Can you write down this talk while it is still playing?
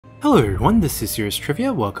Hello everyone, this is Serious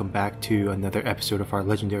Trivia. Welcome back to another episode of our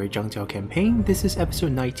legendary Zhang Jiao campaign. This is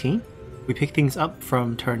episode 19. We pick things up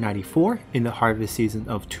from turn 94 in the harvest season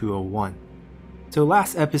of 201. So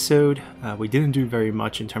last episode, we didn't do very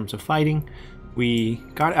much in terms of fighting. We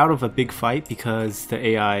got out of a big fight because the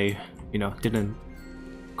AI, didn't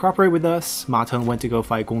cooperate with us. Ma Teng went to go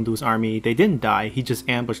fight Gongdu's army. They didn't die, he just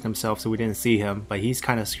ambushed himself so we didn't see him, but he's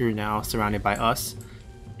kind of screwed now, surrounded by us.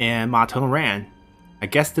 And Ma Teng ran. I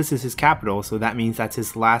guess this is his capital, so that means that's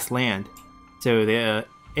his last land. So the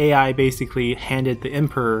AI basically handed the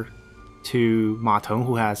emperor to Ma Teng,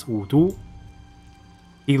 who has Wudu.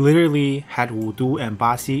 He literally had Wudu and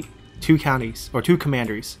Basi, two counties, or two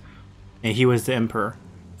commanderies, and he was the emperor.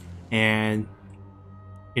 And,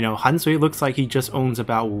 Han Sui looks like he just owns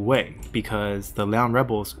about Wu Wei, because the Liang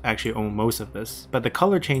rebels actually own most of this. But the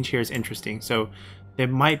color change here is interesting. So there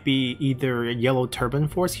might be either a yellow turban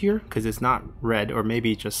force here, because it's not red, or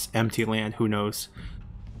maybe just empty land, who knows.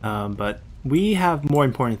 But we have more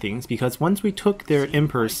important things, because once we took their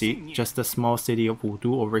emperor seat, just the small city of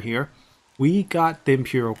Wudu over here, we got the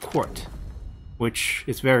imperial court, which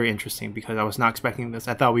is very interesting, because I was not expecting this.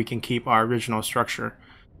 I thought we can keep our original structure.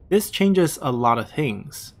 This changes a lot of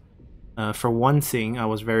things. For one thing, I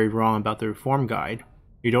was very wrong about the reform guide.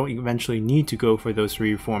 You don't eventually need to go for those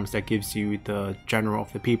three reforms that gives you the general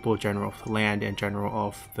of the people, general of the land, and general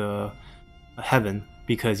of the heaven,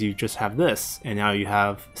 because you just have this, and now you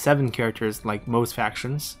have 7 characters like most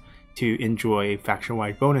factions to enjoy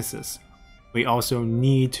faction-wide bonuses. We also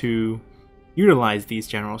need to utilize these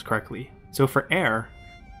generals correctly. So for air,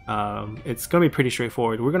 it's going to be pretty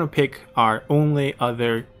straightforward. We're going to pick our only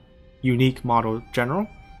other unique model general,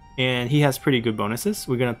 and he has pretty good bonuses.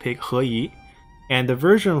 We're going to pick He Yi. And the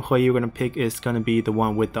version of He Yi we're going to pick is going to be the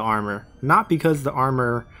one with the armor. Not because the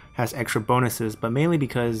armor has extra bonuses, but mainly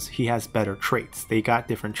because he has better traits. They got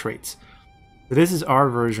different traits. So this is our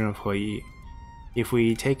version of He Yi. If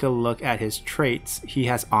we take a look at his traits, he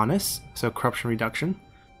has honest, so corruption reduction.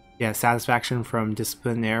 He has satisfaction from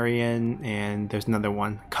disciplinarian, and there's another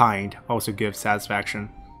one, kind, also gives satisfaction.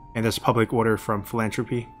 And there's public order from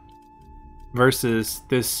philanthropy. Versus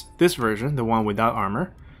this version, the one without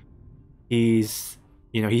armor. He's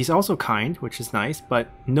also kind, which is nice, but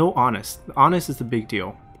no honest. Honest is the big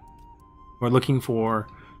deal. We're looking for,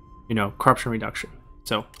 corruption reduction.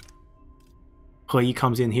 So, He Yi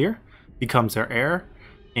comes in here, becomes our heir,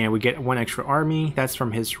 and we get 1 extra army. That's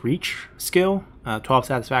from his reach skill, 12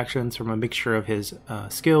 satisfactions from a mixture of his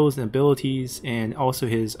skills and abilities, and also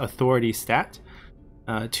his authority stat.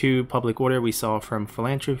 2 public order we saw from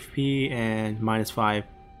philanthropy, and -5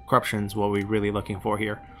 corruption is what we're really looking for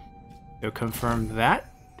here. So confirm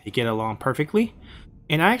that. They get along perfectly.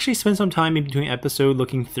 And I actually spent some time in between episodes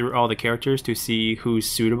looking through all the characters to see who's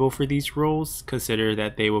suitable for these roles, consider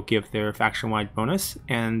that they will give their faction-wide bonus.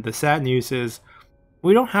 And the sad news is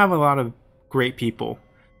we don't have a lot of great people.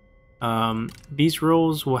 These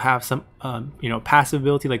roles will have some passive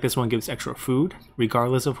ability, like this one gives extra food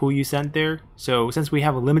regardless of who you sent there. So since we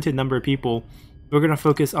have a limited number of people, we're going to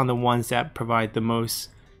focus on the ones that provide the most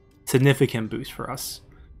significant boost for us.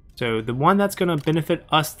 So the one that's going to benefit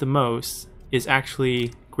us the most is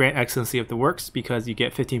actually Grand Excellency of the Works, because you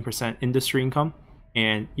get 15% industry income,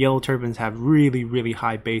 and Yellow Turbans have really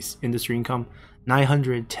high base industry income,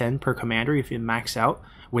 910 per commander if you max out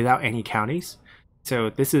without any counties.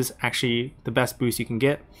 So this is actually the best boost you can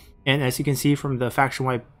get. And as you can see from the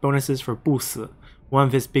faction-wide bonuses for Bu Si, one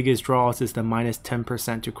of his biggest draws is the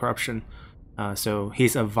 -10% to corruption. So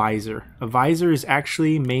he's a Visor. A Visor is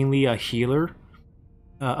actually mainly a healer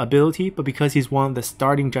ability, but because he's one of the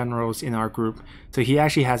starting generals in our group, so he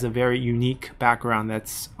actually has a very unique background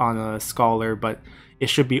that's on a scholar, but it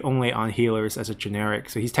should be only on healers as a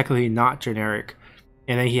generic, so he's technically not generic.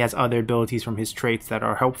 And then he has other abilities from his traits that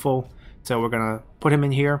are helpful, so we're gonna put him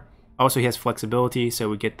in here. Also he has flexibility, so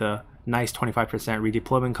we get the nice 25%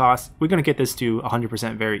 redeployment cost. We're gonna get this to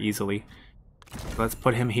 100% very easily. So let's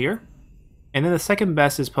put him here. And then the second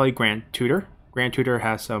best is probably Grand Tutor. Grand Tutor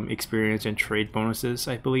has some experience and trade bonuses,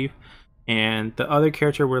 I believe. And the other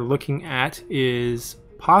character we're looking at is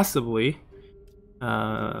possibly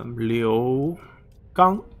Liu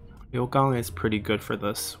Gang. Liu Gang is pretty good for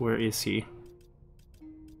this. Where is he?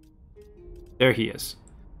 There he is.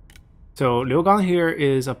 So Liu Gang here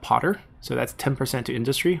is a potter, so that's 10% to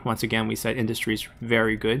industry. Once again, we said industry is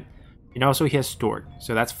very good. And also he has stored,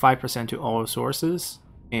 so that's 5% to all sources.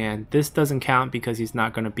 And this doesn't count because he's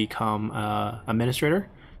not going to become administrator.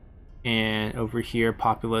 And over here,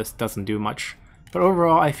 populist doesn't do much. But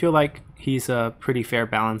overall, I feel like he's a pretty fair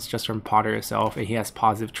balance just from Potter itself, and he has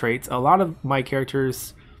positive traits. A lot of my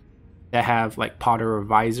characters that have like Potter or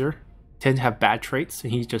Visor tend to have bad traits,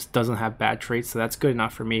 and he just doesn't have bad traits, so that's good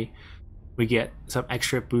enough for me. We get some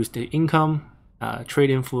extra boosted income, trait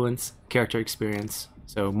influence, character experience.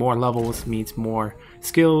 So more levels means more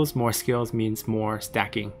skills means more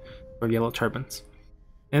stacking for Yellow Turbans.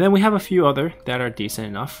 And then we have a few other that are decent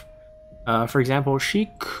enough. For example, she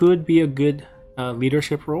could be a good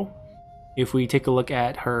leadership role. If we take a look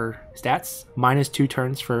at her stats, -2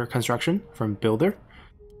 turns for construction from builder.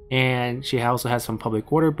 And she also has some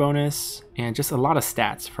public order bonus and just a lot of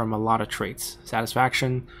stats from a lot of traits.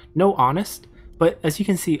 Satisfaction, no honest, but as you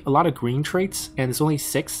can see, a lot of green traits, and it's only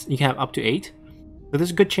 6, you can have up to 8. So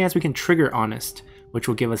there's a good chance we can trigger honest, which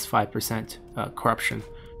will give us 5% corruption,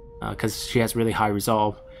 because she has really high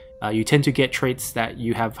resolve. You tend to get traits that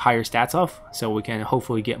you have higher stats of, so we can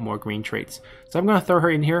hopefully get more green traits. So I'm going to throw her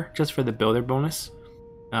in here just for the builder bonus.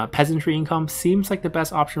 Peasantry income seems like the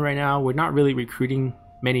best option right now. We're not really recruiting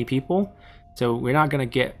many people, so we're not going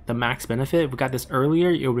to get the max benefit. If we got this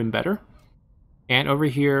earlier, it would have been better. And over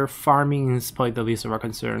here, farming is probably the least of our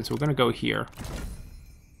concerns, so we're going to go here.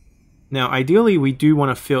 Now, ideally, we do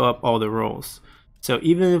want to fill up all the roles. So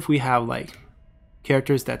even if we have like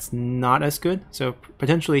characters that's not as good, so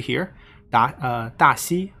potentially here, Da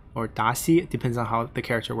Xi or Da Xi, it depends on how the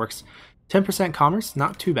character works. 10% commerce,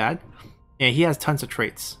 not too bad. And he has tons of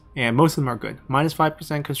traits, and most of them are good.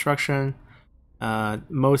 -5% construction.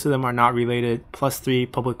 Most of them are not related, +3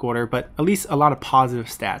 public order, but at least a lot of positive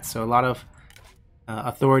stats, so a lot of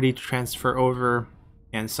authority to transfer over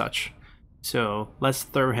and such. So let's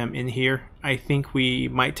throw him in here. I think we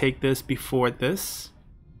might take this before this.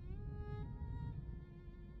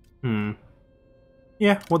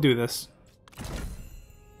 Yeah, we'll do this.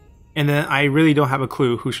 And then I really don't have a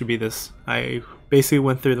clue who should be this. I basically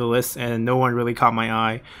went through the list and no one really caught my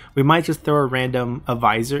eye. We might just throw a random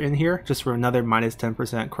advisor in here just for another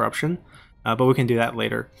 -10% corruption, but we can do that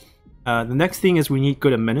later. The next thing is we need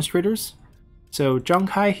good administrators. So Zhang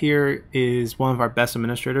Kai here is one of our best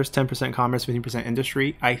administrators, 10% commerce, 15%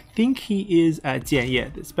 industry. I think he is at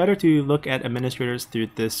Jianye. It's better to look at administrators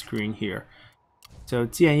through this screen here. So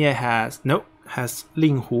Jianye has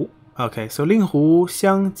Linghu. Okay, so Linghu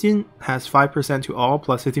Xiangjin has 5% to all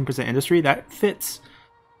plus 15% industry. That fits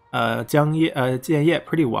Jianye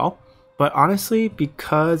pretty well. But honestly,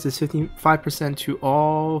 because it's 5% to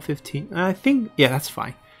all, 15, I think, yeah, that's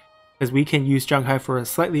fine. Because we can use Zhang Kai for a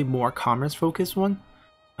slightly more commerce-focused one.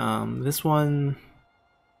 This one,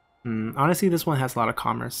 honestly, this one has a lot of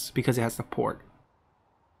commerce because it has the port.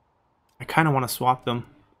 I kind of want to swap them.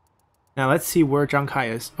 Now let's see where Zhang Kai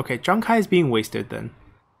is. Okay, Zhang Kai is being wasted then,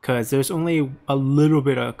 because there's only a little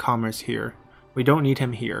bit of commerce here. We don't need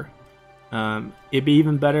him here. It'd be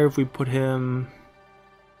even better if we put him,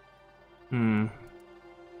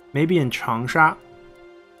 maybe in Changsha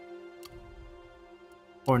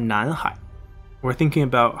or Nanhai. We're thinking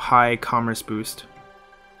about high commerce boost.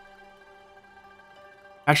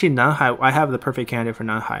 Actually, Nanhai, I have the perfect candidate for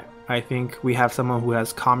Nanhai. I think we have someone who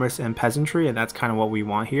has commerce and peasantry, and that's kind of what we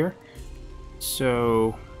want here.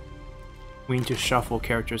 So we need to shuffle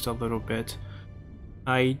characters a little bit.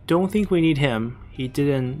 I don't think we need him. He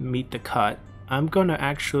didn't meet the cut. I'm gonna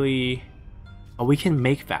actually... Oh, we can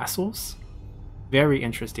make vassals? Very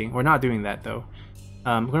interesting. We're not doing that though.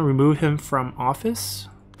 I'm gonna remove him from office.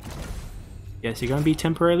 Yes, you're gonna be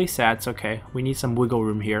temporarily sad. It's okay. We need some wiggle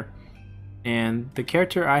room here. And the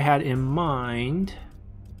character I had in mind...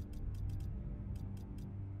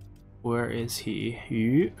 Where is he?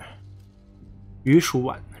 Yu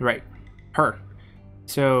Shuwan. Right. Her.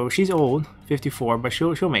 So she's old, 54, but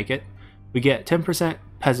she'll make it. We get 10%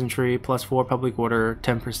 peasantry, plus 4 public order,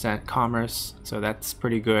 10% commerce, so that's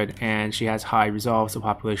pretty good. And she has high resolve, so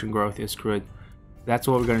population growth is good. That's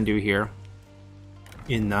what we're gonna do here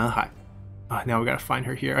in Nanhai. Now we gotta find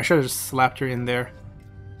her here. I should have just slapped her in there.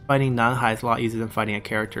 Fighting Nanhai is a lot easier than fighting a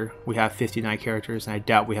character. We have 59 characters, and I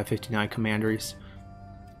doubt we have 59 commanders.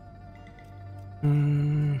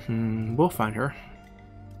 We'll find her.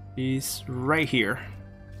 She's right here.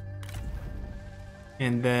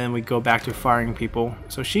 And then we go back to firing people.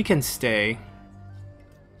 So she can stay.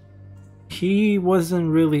 He wasn't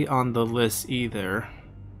really on the list either.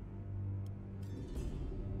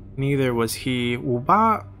 Neither was he.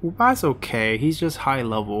 Uba's okay. He's just high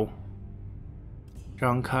level.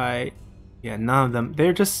 Zhang Kai. Yeah, none of them.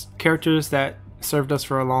 They're just characters that served us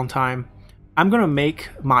for a long time. I'm gonna make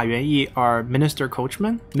Ma Yuanyi our minister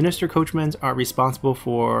coachman. Minister coachmen are responsible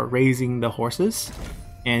for raising the horses.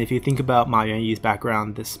 And if you think about Ma Yuanyi's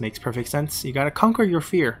background, this makes perfect sense. You gotta conquer your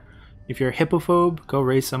fear. If you're a hippophobe, go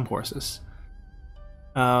raise some horses.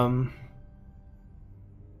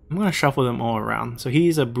 I'm gonna shuffle them all around. So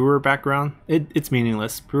he's a brewer background. It's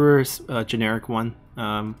meaningless. Brewer's a generic one,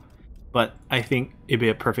 but I think it'd be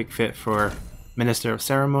a perfect fit for Minister of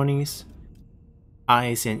Ceremonies.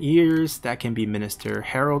 Eyes and ears, that can be Minister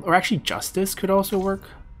Herald, or actually Justice could also work.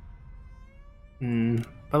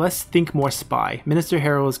 But let's think more spy. Minister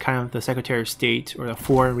Herald is kind of the Secretary of State or the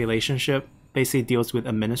foreign relationship. Basically deals with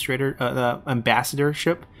administrator, the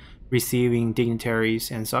ambassadorship, receiving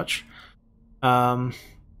dignitaries and such.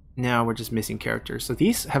 Now we're just missing characters. So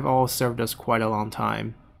these have all served us quite a long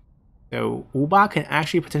time. So Uba can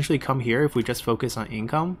actually potentially come here if we just focus on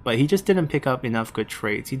income, but he just didn't pick up enough good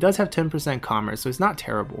traits. He does have 10% commerce, so it's not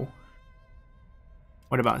terrible.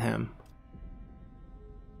 What about him?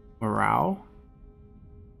 Morale?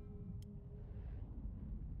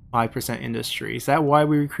 5% industry. Is that why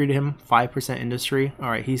we recruited him? 5% industry?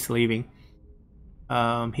 Alright, he's leaving.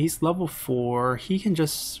 He's level 4. He can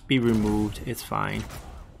just be removed. It's fine.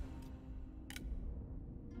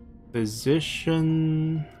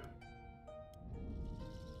 Position...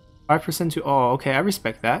 5% to all. Okay, I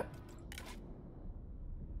respect that.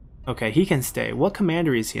 Okay, he can stay. What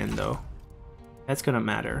commander is he in, though? That's gonna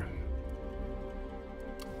matter.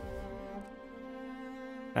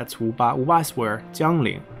 That's Wuba. Wuba's where? Zhang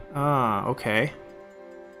Liang. Ah, okay.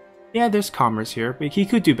 Yeah, there's commerce here, but he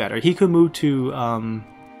could do better. He could move to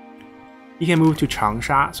he can move to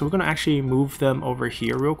Changsha. So we're gonna actually move them over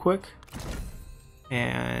here real quick,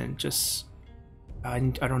 and just I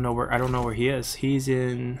don't know where he is. He's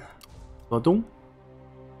in Hedong.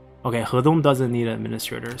 Okay, Hedong doesn't need an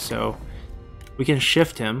administrator, so we can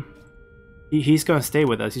shift him. He's gonna stay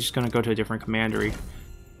with us. He's just gonna go to a different commandery.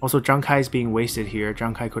 Also, Zhang Kai is being wasted here.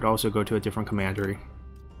 Zhang Kai could also go to a different commandery.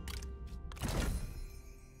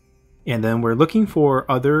 And then we're looking for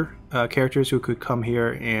other characters who could come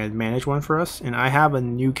here and manage one for us. And I have a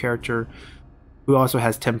new character who also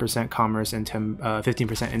has 10% commerce and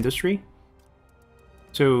 15% industry.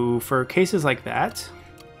 So for cases like that,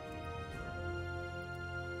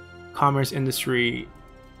 commerce, industry,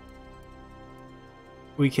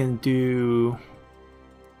 we can do...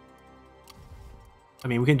 I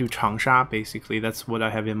mean, we can do Changsha, basically. That's what I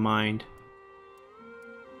have in mind.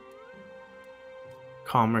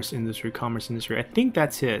 Commerce, industry, commerce, industry. I think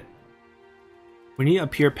that's it. We need a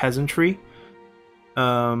pure peasantry.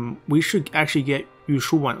 We should actually get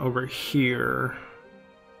Yushuwan over here,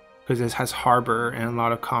 because this has harbor and a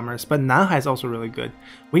lot of commerce. But Nanhai is also really good.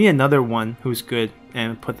 We need another one who's good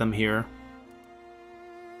and put them here.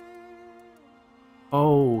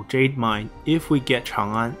 Oh, Jade Mine. If we get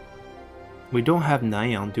Chang'an... We don't have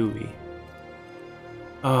Nanyang, do we?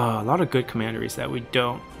 A lot of good commanderies that we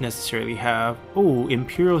don't necessarily have. Oh,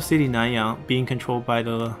 Imperial City Nanyang being controlled by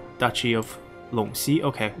the Duchy of Longxi.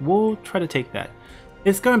 Okay, we'll try to take that.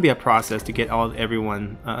 It's gonna be a process to get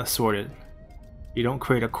everyone sorted. You don't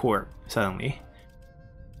create a court suddenly.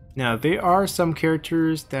 Now, there are some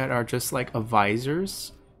characters that are just like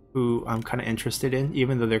advisors who I'm kind of interested in,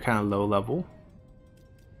 even though they're kind of low level.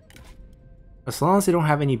 As long as they don't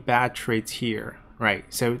have any bad traits here. Right,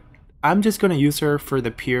 so I'm just going to use her for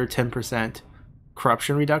the pure 10%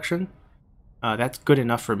 corruption reduction. That's good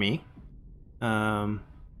enough for me.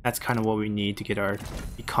 That's kind of what we need to get our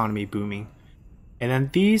economy booming. And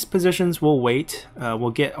then these positions will wait.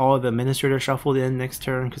 We'll get all the administrators shuffled in next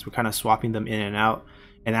turn because we're kind of swapping them in and out.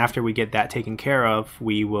 And after we get that taken care of,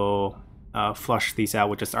 we will flush these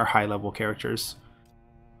out with just our high level characters.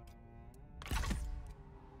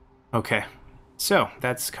 Okay. So,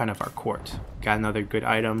 that's kind of our court. Got another good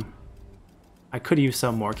item. I could use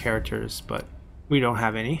some more characters, but we don't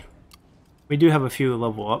have any. We do have a few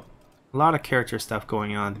level up. A lot of character stuff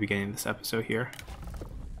going on at the beginning of this episode here.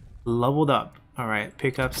 Leveled up. Alright,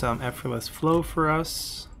 pick up some effortless flow for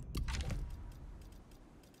us.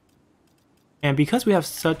 And because we have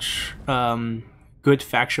such good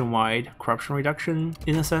faction-wide corruption reduction,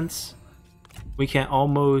 in a sense, we can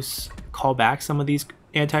almost call back some of these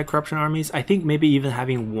anti-corruption armies. I think maybe even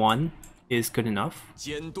having one is good enough.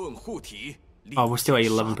 Oh, we're still at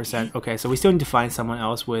 11%. Okay, so we still need to find someone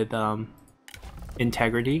else with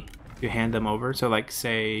integrity to hand them over. So like,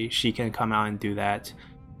 say she can come out and do that.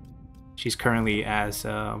 She's currently as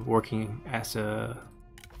working as a,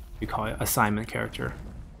 we call it, assignment character.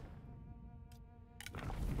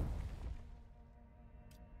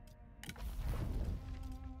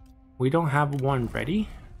 We don't have one ready?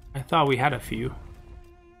 I thought we had a few.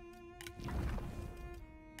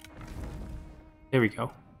 There we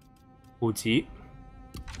go. Wuji.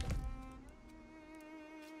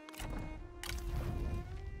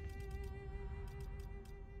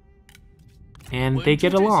 And they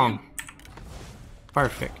get along.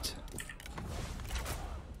 Perfect.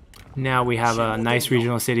 Now we have a nice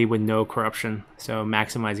regional city with no corruption, so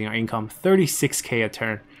maximizing our income. 36k a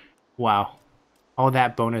turn. Wow. All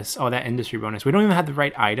that bonus, all that industry bonus. We don't even have the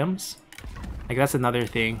right items. Like, that's another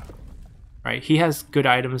thing. Right, he has good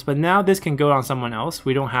items, but now this can go on someone else.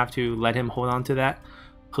 We don't have to let him hold on to that.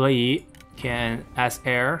 He Yi can, as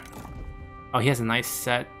heir. Oh, he has a nice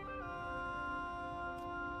set.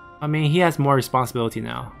 I mean, he has more responsibility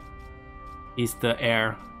now. He's the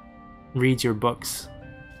heir. Reads your books.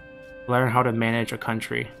 Learn how to manage a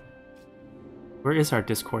country. Where is our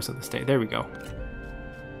discourse of the state? There we go.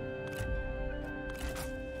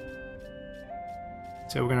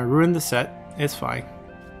 So we're gonna ruin the set. It's fine.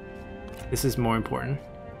 This is more important.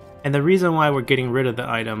 And the reason why we're getting rid of the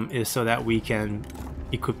item is so that we can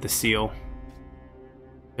equip the seal.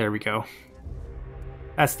 There we go.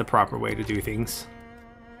 That's the proper way to do things.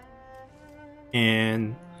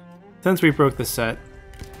 And since we broke the set,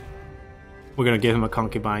 we're gonna give him a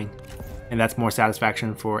concubine. And that's more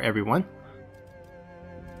satisfaction for everyone.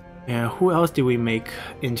 And who else do we make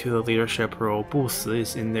into a leadership role? Bu Si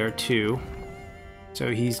is in there too.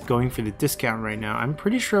 So he's going for the discount right now. I'm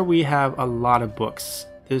pretty sure we have a lot of books.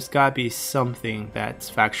 There's gotta be something that's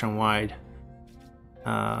faction-wide.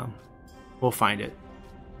 We'll find it.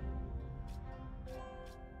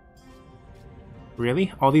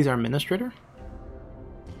 Really? All these are administrator?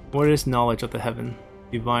 What is knowledge of the heaven?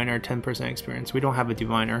 Diviner, 10% experience. We don't have a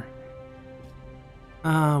diviner.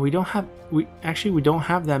 We don't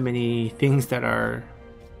have that many things that are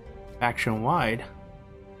faction-wide.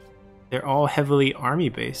 They're all heavily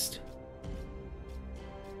army-based.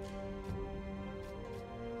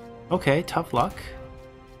 Okay, tough luck.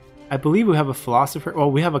 I believe we have a philosopher.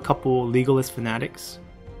 Well, we have a couple legalist fanatics.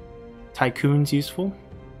 Tycoon's useful.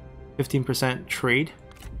 15% trade.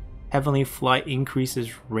 Heavenly Flight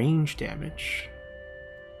increases range damage.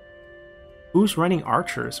 Who's running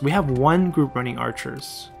archers? We have one group running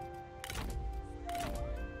archers.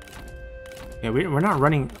 Yeah, we're not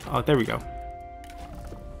running... Oh, there we go.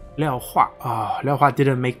 Liao Hua. Oh, Liao Hua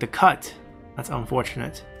didn't make the cut. That's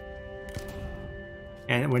unfortunate.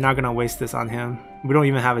 And we're not gonna waste this on him. We don't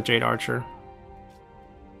even have a Jade Archer.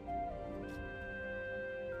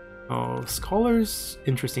 Oh, Scholars,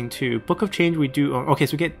 interesting too. Book of Change we do... Oh, okay,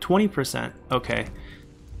 so we get 20%. Okay.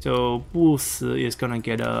 So Bu Si is gonna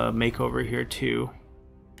get a makeover here too.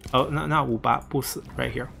 Oh, no, not Wu Ba, Bu Si,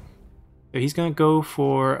 right here. So he's gonna go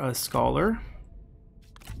for a Scholar.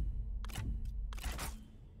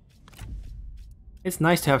 It's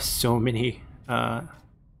nice to have so many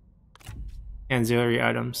ancillary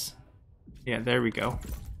items. Yeah, there we go.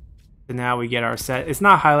 So now we get our set. It's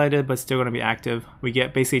not highlighted, but still going to be active. We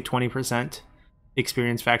get basically 20%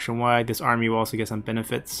 experience faction-wide. This army will also get some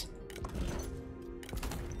benefits.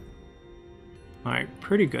 Alright,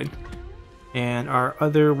 pretty good. And our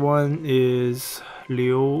other one is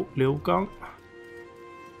Liu Gang.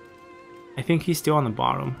 I think he's still on the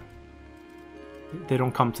bottom. They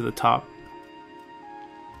don't come to the top.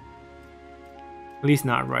 At least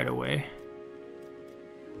not right away.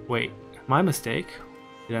 Wait, my mistake.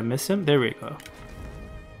 Did I miss him? There we go.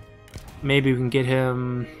 Maybe we can get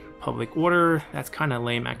him public order. That's kind of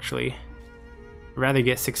lame, actually. I'd rather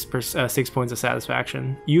get 6 points of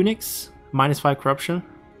satisfaction. Eunuchs, -5 corruption,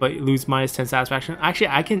 but lose -10 satisfaction. Actually,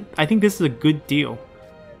 I think this is a good deal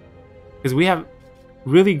because we have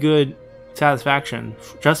really good satisfaction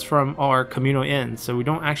just from our communal inn, so we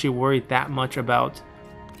don't actually worry that much about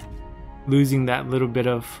losing that little bit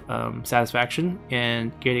of satisfaction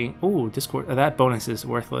and getting... Oh, Discord, that bonus is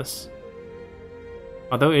worthless.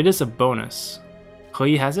 Although it is a bonus.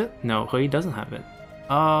 He Yi has it? No, He Yi doesn't have it.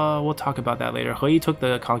 We'll talk about that later. He Yi took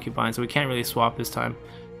the concubine, so we can't really swap this time.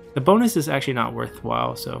 The bonus is actually not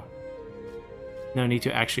worthwhile, so no need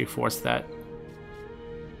to actually force that.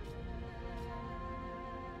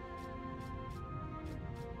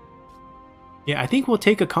 Yeah, I think we'll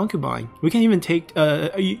take a concubine. We can even take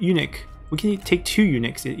a eunuch. We can take 2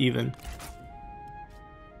 eunuchs even.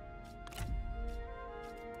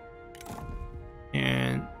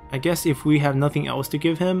 And I guess if we have nothing else to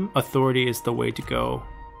give him, authority is the way to go.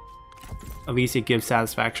 At least it gives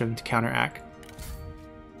satisfaction to counteract.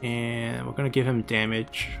 And we're gonna give him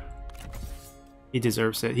damage. He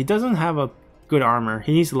deserves it. He doesn't have a good armor.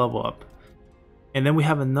 He needs to level up. And then we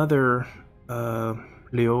have another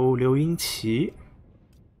Liu Yingqi.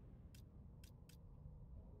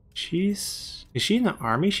 Is she in the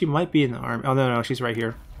army? She might be in the army. Oh no, she's right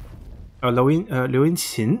here. Liu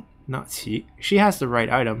Yingqin, not Qi. She has the right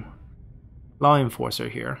item. Law enforcer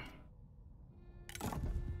here.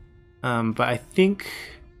 But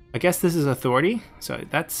I guess this is authority, so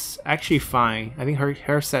that's actually fine. I think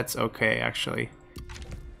her set's okay actually.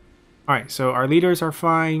 Alright, so our leaders are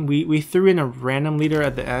fine. We threw in a random leader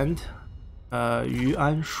at the end. Yu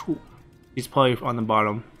Anshu. She's probably on the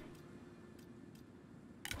bottom.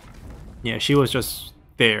 Yeah, she was just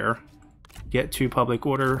there. Get to public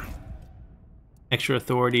order. Extra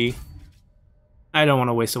authority. I don't want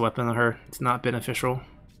to waste a weapon on her. It's not beneficial.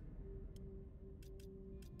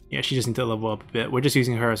 Yeah, she just needs to level up a bit. We're just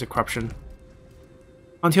using her as a corruption.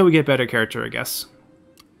 Until we get better character, I guess.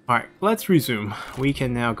 Alright, let's resume. We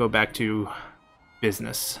can now go back to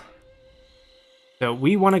business. So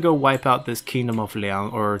we want to go wipe out this Kingdom of Liang,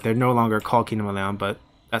 or they're no longer called Kingdom of Liang, but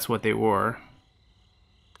that's what they were.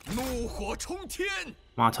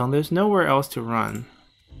 Ma Teng, there's nowhere else to run.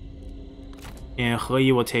 And He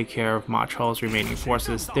Yi will take care of Ma Chao's remaining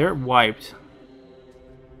forces. They're wiped.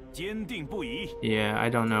 Yeah, I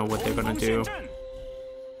don't know what they're gonna do.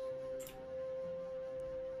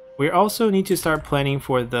 We also need to start planning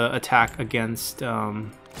for the attack against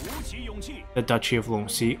the Duchy of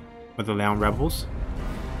Longxi, or the Liang rebels.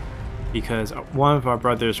 Because one of our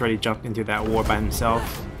brothers already jumped into that war by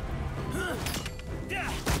himself.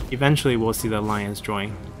 Eventually we'll see the alliance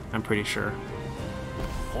join, I'm pretty sure.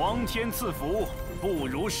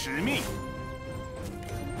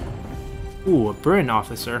 Ooh, a Burn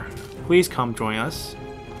officer. Please come join us.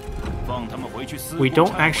 We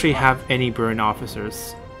don't actually have any Burn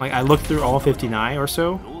officers. Like, I looked through all 59 or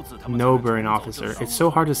so. No Burn officer. It's so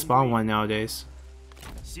hard to spawn one nowadays.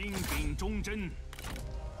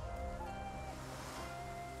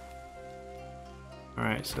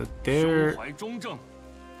 Alright, so they're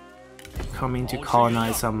coming to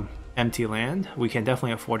colonize some empty land. We can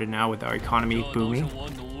definitely afford it now with our economy booming.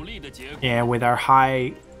 And with our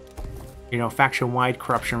high, faction-wide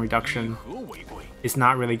corruption reduction, it's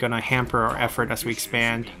not really gonna hamper our effort as we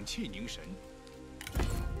expand.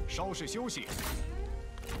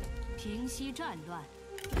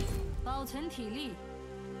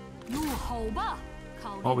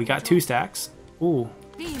 Oh, we got 2 stacks. Ooh.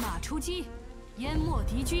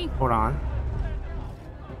 Hold on.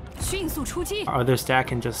 Our other stack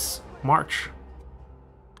can just march.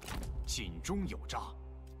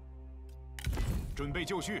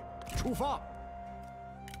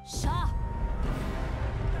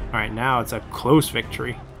 Alright, now it's a close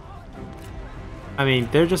victory. I mean,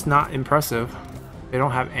 they're just not impressive. They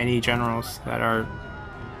don't have any generals that are...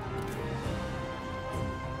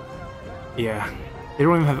 Yeah. They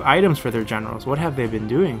don't even have items for their generals. What have they been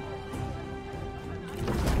doing?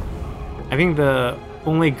 I think the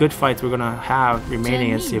only good fights we're gonna have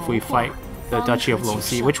remaining is if we fight the Duchy of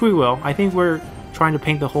Longxi, which we will. I think we're trying to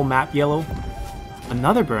paint the whole map yellow.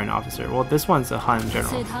 Another Burn officer. Well, this one's a Han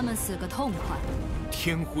general.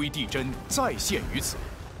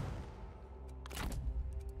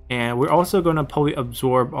 And we're also gonna probably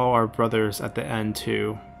absorb all our brothers at the end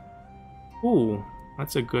too. Ooh,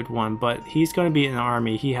 that's a good one, but he's gonna be in the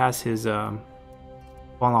army. He has his Bonlao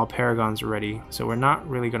Paragons already, so we're not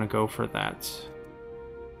really gonna go for that.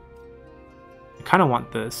 I kinda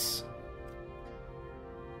want this.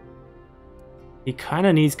 He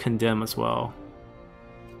kinda needs Condemn as well.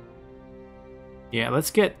 Yeah,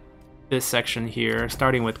 let's get this section here,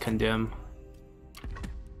 starting with Condemn.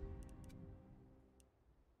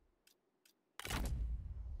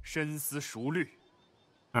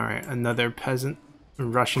 Alright, another peasant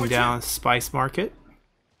rushing down Spice Market.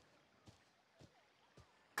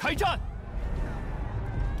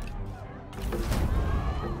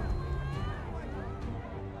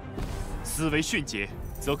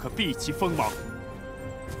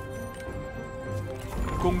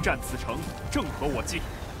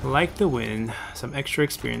 Like the win, some extra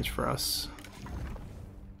experience for us.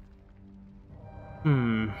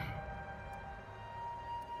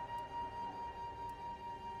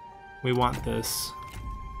 We want this.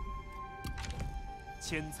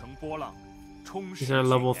 These are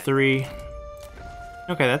level 3.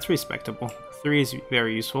 Okay, that's respectable. 3 is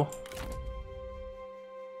very useful.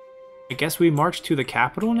 I guess we march to the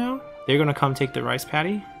capital now? They're gonna come take the rice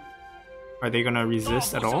paddy? Are they gonna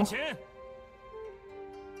resist at all?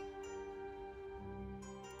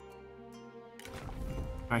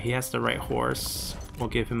 Alright, he has the right horse. We'll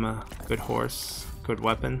give him a good horse, good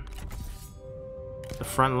weapon. The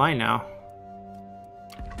front line now.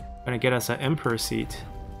 Gonna get us an emperor seat.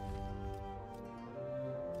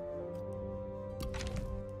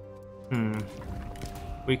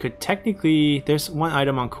 We could technically... There's one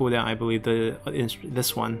item on cooldown, I believe,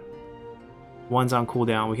 this one. One's on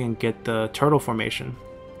cooldown. We can get the turtle formation.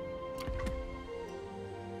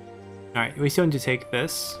 Alright, we still need to take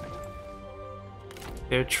this.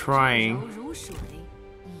 They're trying.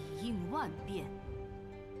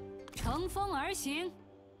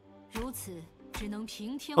 Oh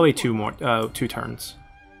wait, two turns.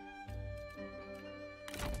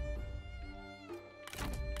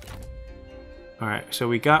 Alright, so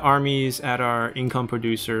we got armies at our income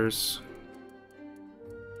producers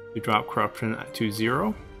to drop corruption to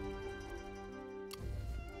 0.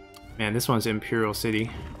 Man, this one's Imperial City.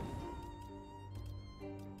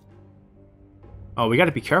 Oh, we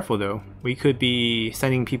gotta be careful though. We could be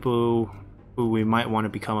sending people who we might want to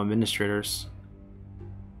become administrators.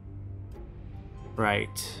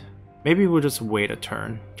 Right. Maybe we'll just wait a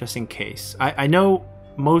turn, just in case. I know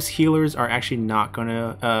most healers are actually not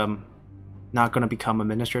gonna become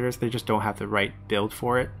administrators. They just don't have the right build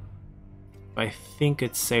for it. But I think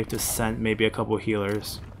it's safe to send maybe a couple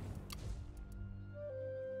healers.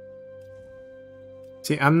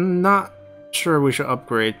 See, I'm not sure we should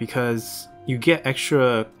upgrade because you get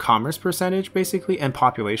extra commerce percentage basically and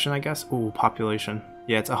population, I guess. Ooh, population.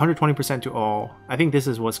 Yeah, it's 120% to all. I think this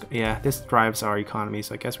is what's, yeah, this drives our economy,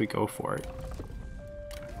 so I guess we go for it.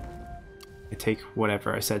 I take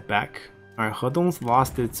whatever I said back. Alright, Hedong's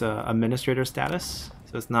lost its administrator status,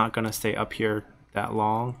 so it's not gonna stay up here that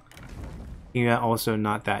long. Yeah, also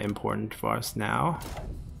not that important for us now.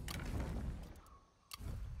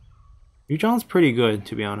 Yuzhang's pretty good,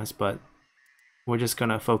 to be honest, but we're just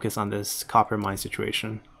gonna focus on this copper mine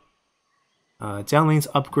situation. Zhang Liang's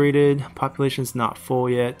upgraded, population's not full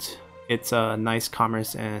yet. It's a nice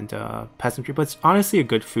commerce and peasantry, but it's honestly a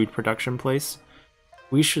good food production place.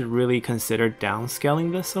 We should really consider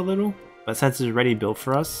downscaling this a little, but since it's already built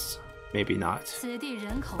for us, maybe not.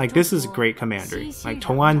 Like, this is great commandery. Like,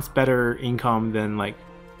 Tong'an's better income than like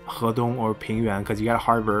Hedong or Pingyuan because you got a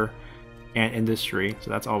harbor and industry,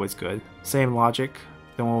 so that's always good. Same logic.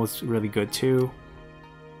 Dong'an was really good too.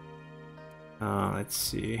 Let's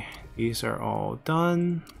see. These are all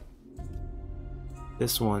done.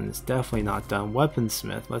 This one is definitely not done.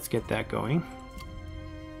 Weaponsmith, let's get that going.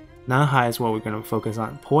 Nanhai is what we're going to focus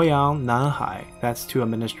on. Poyang, Nanhai, that's 2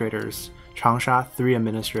 administrators. Changsha, 3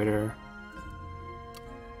 administrator.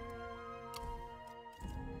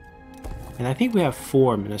 And I think we have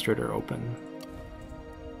 4 administrator open.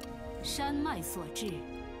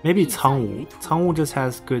 Maybe Cangwu. Cangwu just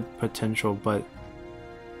has good potential, but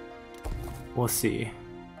we'll see.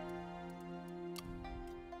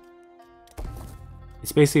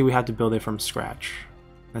 It's basically we had to build it from scratch.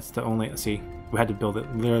 That's the only, see, we had to build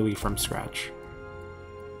it literally from scratch.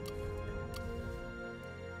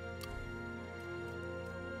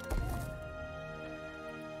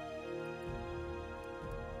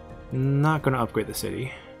 Not gonna upgrade the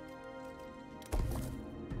city.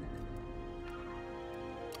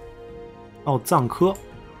 Oh, Zhangke.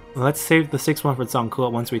 Let's save the 6th one for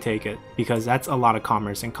Zhangke once we take it, because that's a lot of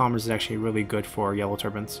commerce, and commerce is actually really good for Yellow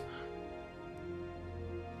Turbans.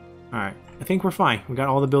 Alright, I think we're fine. We got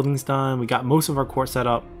all the buildings done, we got most of our court set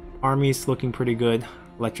up, army's looking pretty good.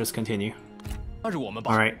 Let's just continue.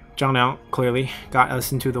 Alright, Zhang Liang clearly got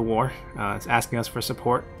us into the war. It's asking us for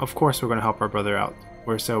support. Of course we're going to help our brother out.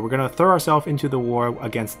 We're going to throw ourselves into the war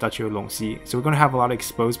against Duchy of Longxi. So we're going to have a lot of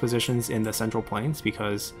exposed positions in the Central Plains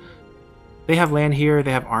because they have land here,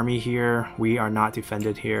 they have army here, we are not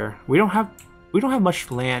defended here. We don't have much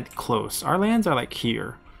land close. Our lands are like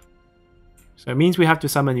here. So it means we have to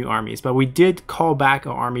summon new armies, but we did call back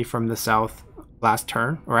an army from the south last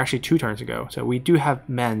turn, or actually 2 turns ago. So we do have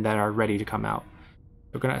men that are ready to come out.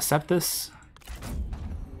 We're gonna accept this.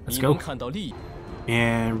 Let's go.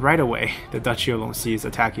 And right away, the Duchy of Longxi is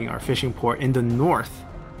attacking our fishing port in the north.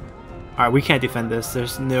 Alright, we can't defend this.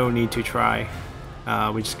 There's no need to try.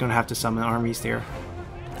 We're just gonna have to summon armies there.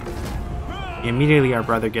 Immediately our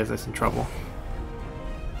brother gets us in trouble.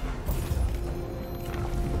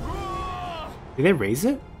 Did they raise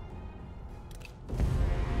it?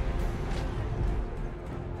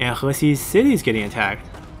 And Hexi's city is getting attacked.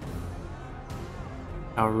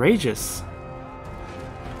 Outrageous.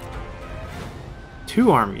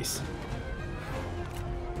 2 armies.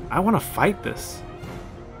 I want to fight this.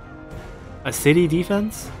 A city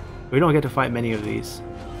defense? We don't get to fight many of these.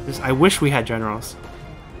 I wish we had generals.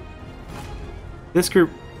 This group,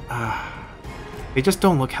 they just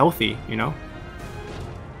don't look healthy, you know?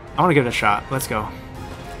 I want to give it a shot. Let's go.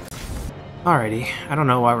 Alrighty. I don't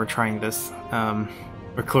know why we're trying this.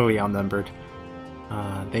 We're clearly outnumbered.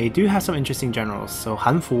 They do have some interesting generals. So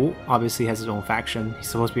Han Fu obviously has his own faction. He's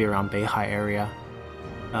supposed to be around Beihai area.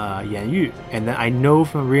 Yan Yu. And then I know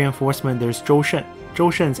from reinforcement there's Zhou Shen.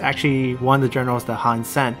 Zhou Shen's actually one of the generals that Han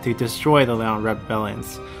sent to destroy the Liang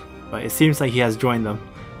rebellions. But it seems like he has joined them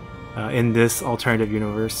in this alternative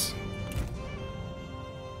universe.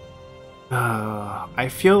 I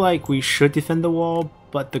feel like we should defend the wall,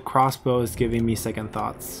 but the crossbow is giving me second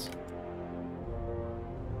thoughts.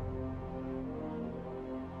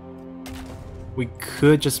 we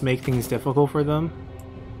could just make things difficult for them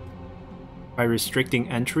by restricting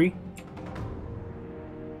entry.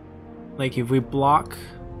 Like if we block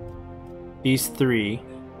these three,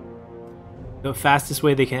 the fastest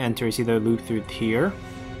way they can enter is either loop through here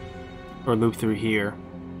or loop through here.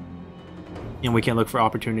 And we can look for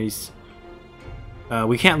opportunities.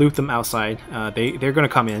 We can't loop them outside. They're gonna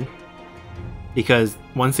come in because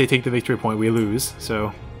once they take the victory point, we lose.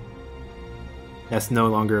 So that's no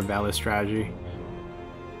longer a valid strategy.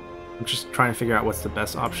 I'm just trying to figure out what's the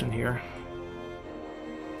best option here.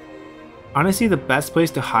 Honestly, the best place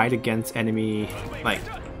to hide against enemy like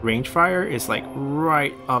range fire is like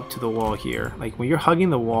right up to the wall here. Like when you're hugging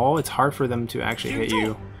the wall, it's hard for them to actually hit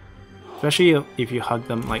you, especially if you hug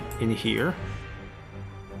them like in here.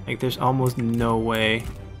 Like there's almost no way,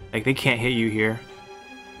 like they can't hit you here.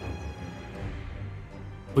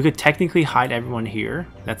 We could technically hide everyone here.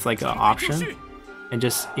 That's like an option, and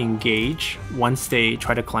just engage. Once they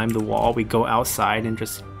try to climb the wall, we go outside and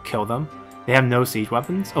just kill them. They have no siege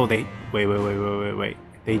weapons. Oh, they wait.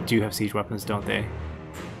 They do have siege weapons, don't they?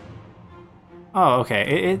 Oh,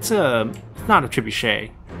 okay. It's not a trebuchet.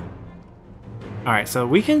 All right, so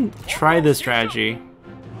we can try this strategy.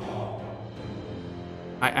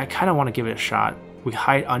 I kind of want to give it a shot. We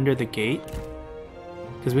hide under the gate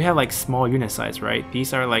because we have like small unit size, right?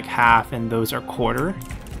 These are like half, and those are quarter.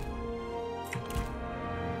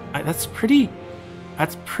 That's pretty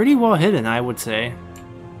well hidden, I would say.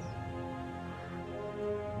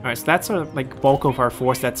 Alright, so that's our like bulk of our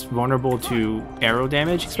force that's vulnerable to arrow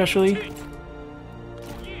damage, especially.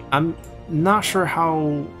 I'm not sure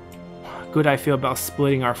how good I feel about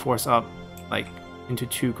splitting our force up like into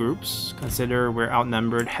two groups. Consider we're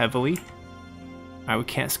outnumbered heavily. Alright, we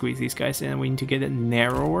can't squeeze these guys in. We need to get it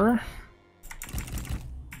narrower.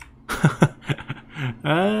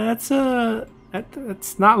 That's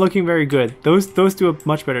not looking very good. Those do a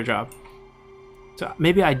much better job. So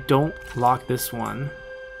maybe I don't lock this one.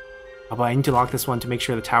 But I need to lock this one to make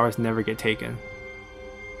sure the towers never get taken.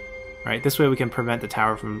 Right, this way we can prevent the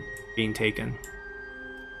tower from being taken.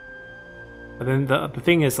 But then the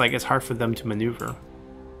thing is, like, it's hard for them to maneuver.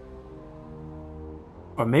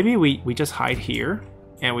 Or maybe we just hide here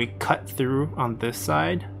and we cut through on this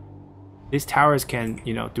side. These towers can,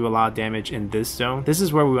 you know, do a lot of damage in this zone. This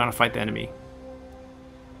is where we want to fight the enemy.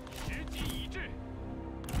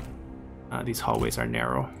 These hallways are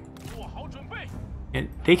narrow. And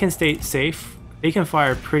they can stay safe. They can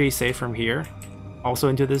fire pretty safe from here. Also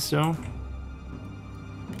into this zone.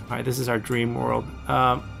 Alright, this is our dream world.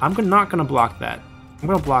 I'm not going to block that. I'm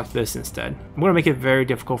going to block this instead. I'm going to make it very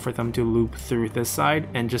difficult for them to loop through this side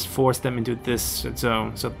and just force them into this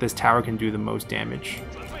zone so this tower can do the most damage.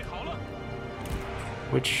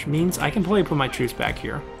 Which means I can probably put my troops back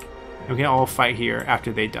here. And we can all fight here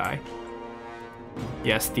after they die.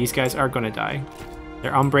 Yes, these guys are going to die.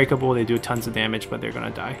 They're unbreakable, they do tons of damage, but they're gonna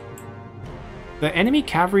die. The enemy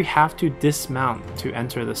cavalry have to dismount to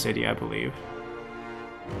enter the city, I believe.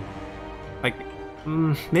 Like,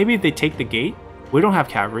 maybe if they take the gate. We don't have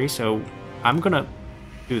cavalry, so I'm gonna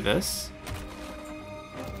do this.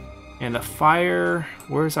 And the fire,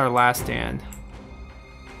 where's our last stand?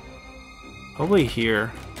 Probably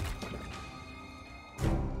here.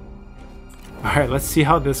 Alright, let's see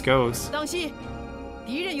how this goes.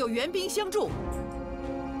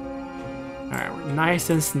 Alright, we're nice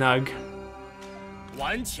and snug.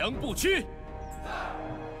 The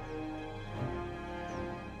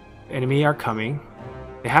enemy are coming.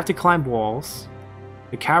 They have to climb walls.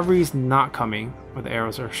 The cavalry is not coming where the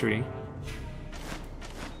arrows are shooting.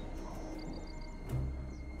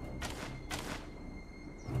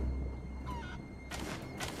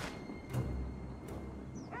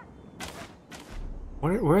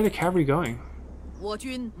 Where are the cavalry going?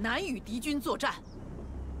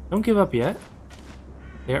 Don't give up yet.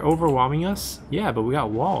 They're overwhelming us? Yeah, but we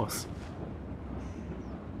got walls.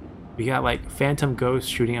 We got like phantom ghosts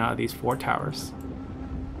shooting out of these 4 towers.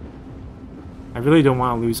 I really don't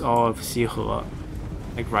want to lose all of Xihe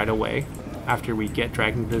like right away after we get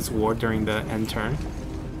dragged into this war during the end turn.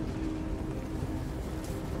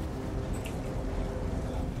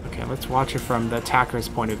 Okay, let's watch it from the attacker's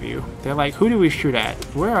point of view. They're like, who do we shoot at?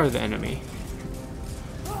 Where are the enemy?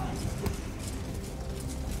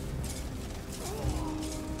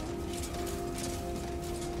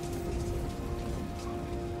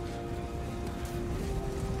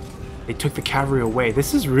 They took the cavalry away.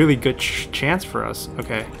 This is really good chance for us.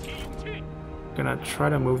 Okay. Gonna try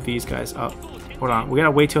to move these guys up. Hold on. We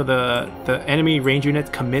gotta wait till the enemy range units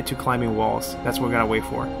commit to climbing walls. That's what we gotta wait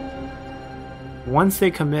for. Once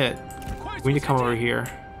they commit, we need to come over here.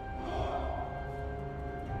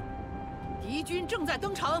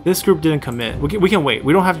 This group didn't commit. We can wait.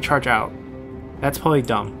 We don't have to charge out. That's probably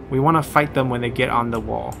dumb. We want to fight them when they get on the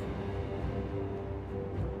wall.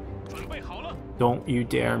 Don't you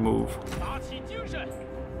dare move.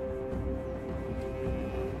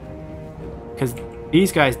 Because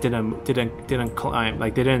these guys didn't climb.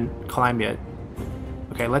 Like they didn't climb yet.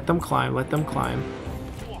 Okay, let them climb. Let them climb.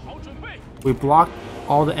 We blocked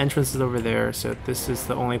all the entrances over there, so this is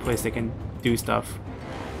the only place they can do stuff.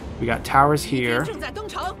 We got towers here.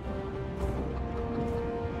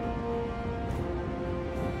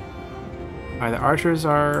 Alright, the archers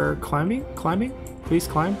are climbing? Climbing? Please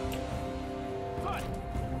climb.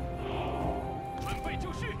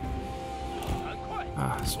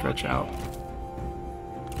 Stretch out.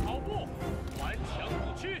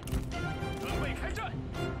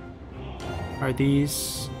 Are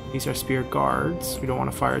these are spear guards. We don't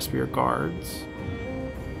want to fire spear guards.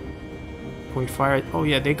 Can we fire? Oh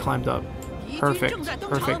yeah, they climbed up. Perfect,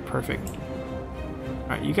 perfect, perfect.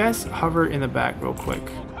 Alright, you guys hover in the back real quick.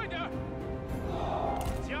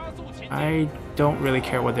 I don't really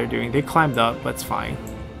care what they're doing. They climbed up, but it's fine.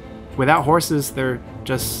 Without horses, they're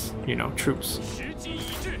just, you know, troops.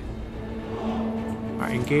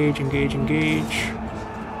 Alright, engage, engage, engage.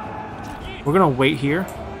 We're gonna wait here.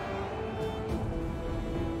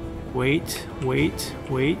 Wait, wait,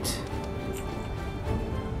 wait.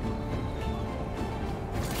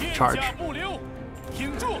 Charge.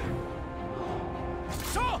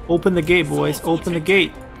 Open the gate, boys. Open the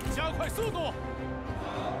gate.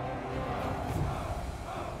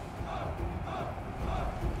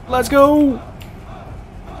 Let's go.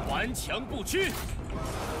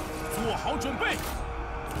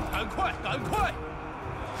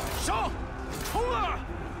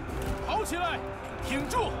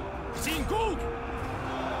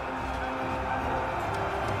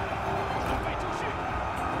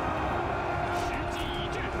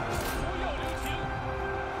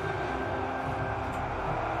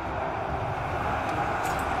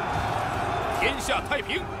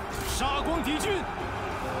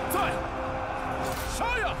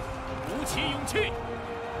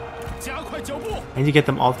 I need to get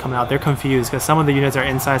them all coming out. They're confused because some of the units are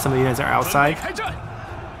inside, some of the units are outside.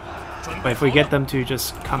 But if we get them to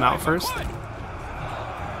just come out first.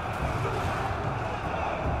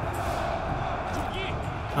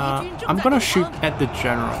 I'm gonna shoot at the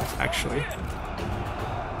generals actually.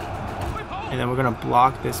 And then we're gonna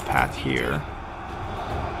block this path here.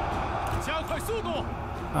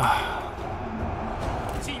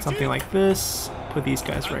 Something like this. Put these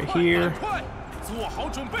guys right here.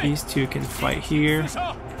 These two can fight here.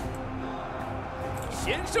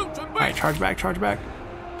 Alright, charge back, charge back.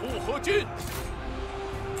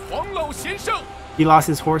 He lost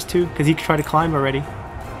his horse too, because he tried to climb already.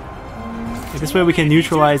 This way we can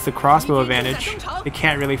neutralize the crossbow advantage. They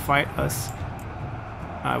can't really fight us.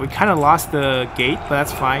 We kind of lost the gate, but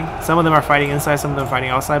that's fine. Some of them are fighting inside, some of them are fighting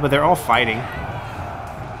outside, but they're all fighting.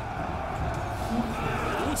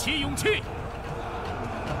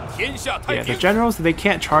 Yeah, the generals, they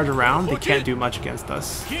can't charge around, they can't do much against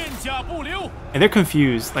us. And they're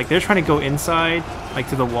confused, like they're trying to go inside, like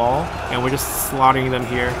to the wall, and we're just slaughtering them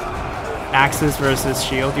here. Axes versus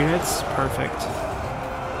shield units, perfect.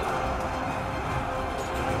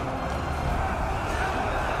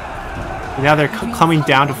 And now they're coming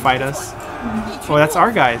down to fight us. Oh, that's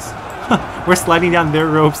our guys. We're sliding down their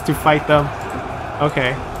ropes to fight them.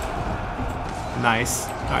 Okay. Nice.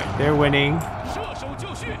 Alright, they're winning.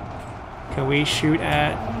 Can we shoot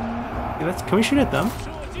at... Can we shoot at them?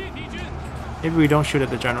 Maybe we don't shoot at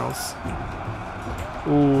the generals.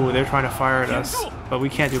 Ooh, they're trying to fire at us. But we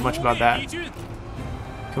can't do much about that.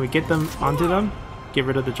 Can we get them onto them? Get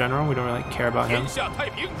rid of the general? We don't really care about him.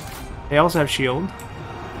 They also have shield.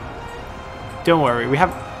 Don't worry, we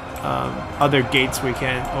have other gates we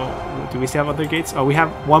can... Oh, do we still have other gates? Oh, we have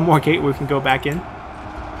one more gate where we can go back in.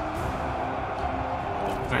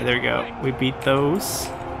 Alright, there we go. We beat those.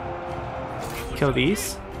 Kill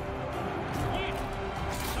these.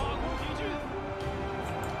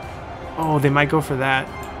 Oh, they might go for that.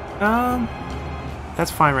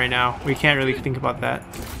 That's fine right now. We can't really think about that.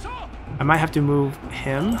 I might have to move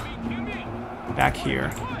him back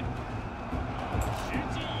here.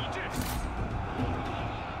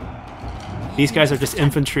 These guys are just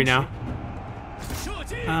infantry now.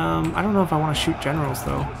 I don't know if I want to shoot generals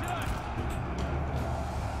though.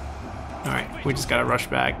 Alright, we just gotta rush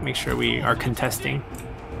back, make sure we are contesting.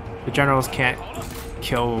 The generals can't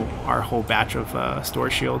kill our whole batch of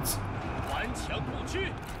store shields.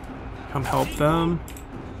 Come help them.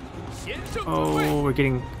 Oh, we're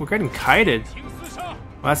getting kited. Well,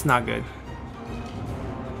 that's not good.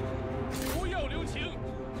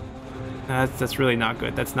 That's really not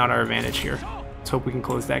good. That's not our advantage here. Let's hope we can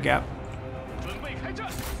close that gap.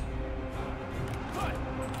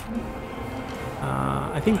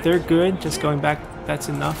 I think they're good. Just going back, that's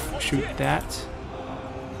enough. Shoot that.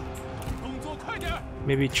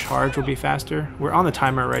 Maybe charge will be faster. We're on the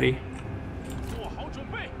timer already.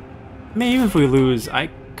 I mean, even if we lose, I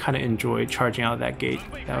kind of enjoyed charging out of that gate.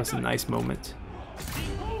 That was a nice moment.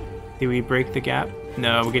 Did we break the gap?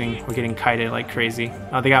 No, we're getting kited like crazy.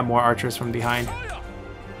 Oh, they got more archers from behind.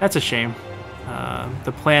 That's a shame.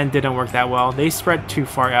 The plan didn't work that well. They spread too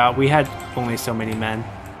far out. We had only so many men.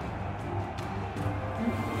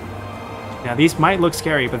 Now these might look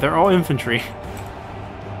scary, but they're all infantry.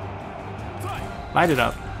 Light it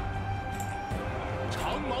up.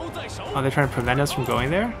 Oh, they're trying to prevent us from going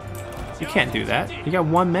there? You can't do that. You got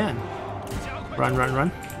one man. Run, run,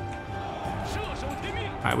 run.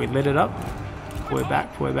 Alright, we lit it up. Pull it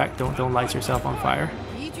back, pull it back. Don't light yourself on fire.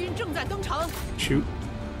 Shoot.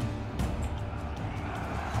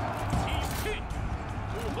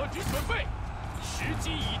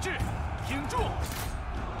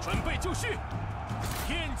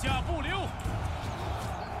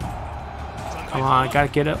 Come on, gotta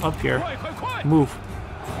get it up here. Move.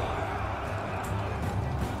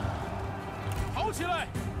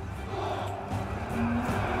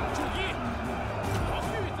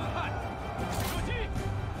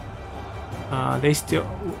 They still...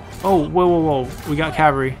 Oh, whoa, whoa, whoa. We got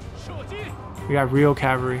cavalry. We got real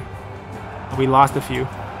cavalry. We lost a few.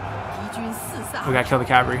 We gotta kill the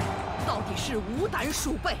cavalry.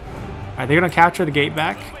 Alright, they're gonna capture the gate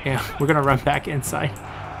back. Yeah, we're gonna run back inside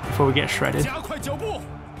before we get shredded.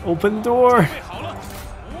 Open the door!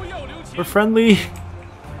 We're friendly!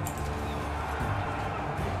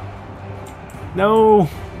 No!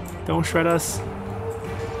 Don't shred us.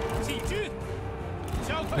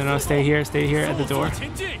 No, stay here at the door.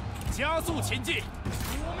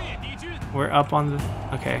 We're up on the...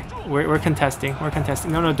 Okay, we're contesting,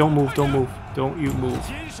 No, don't move, don't you move.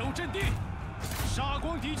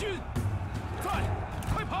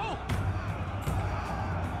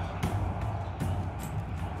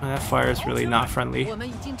 Oh, that fire is really not friendly.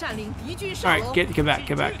 Alright, get back.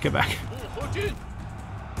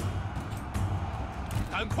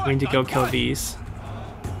 We need to go kill these.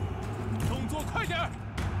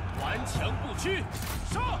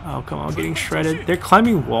 Oh, come on, getting shredded. They're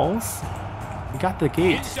climbing walls? We got the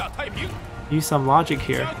gate. Use some logic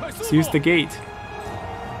here. Let's use the gate.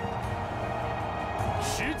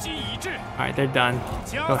 Alright, they're done.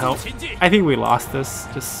 Go help. I think we lost this.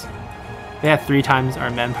 They had 3 times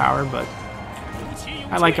our manpower, but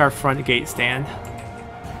I like our front gate stand.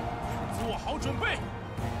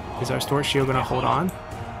 Is our Storch Shield gonna hold on?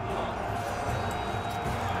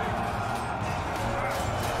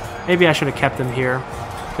 Maybe I should have kept them here,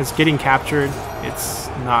 because getting captured, it's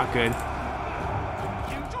not good.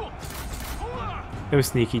 Those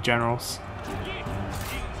sneaky generals.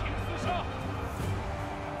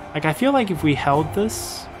 Like, I feel like if we held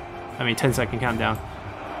this, I mean 10-second countdown,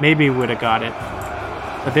 maybe we would have got it.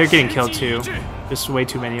 But they're getting killed too. There's way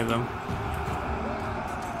too many of them.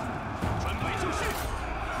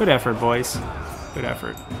 Good effort, boys. Good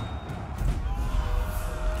effort.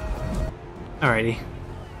 Alrighty.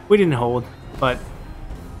 We didn't hold, but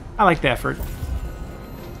I like the effort.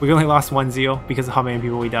 We only lost 1 zeal because of how many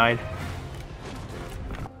people we died.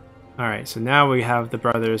 Alright, so now we have the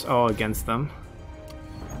brothers all against them.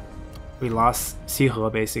 We lost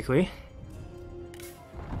Sihe, basically.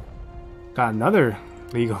 Got another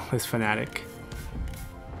legalist fanatic.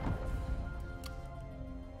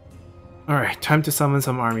 Alright, time to summon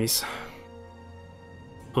some armies.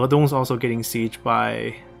 Hedong's also getting sieged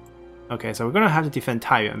by... Okay, so we're gonna have to defend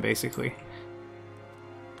Taiyuan, basically.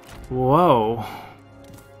 Whoa.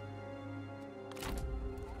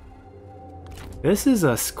 This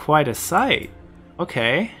is quite a sight.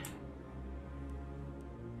 Okay.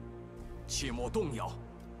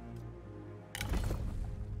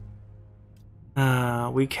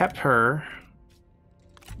 We kept her.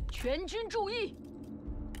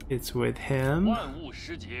 It's with him.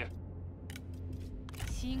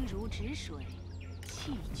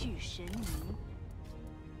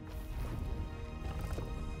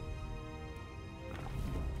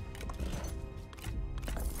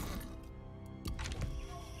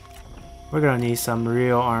 We're gonna need some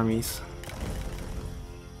real armies.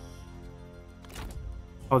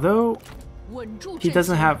 Although he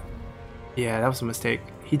doesn't have... Yeah, that was a mistake.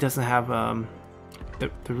 He doesn't have the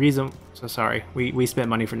reason... So sorry, we spent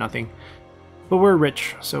money for nothing. But we're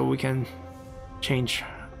rich, so we can change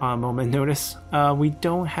on a moment notice. We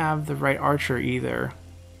don't have the right archer either,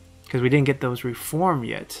 because we didn't get those reform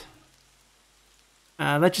yet.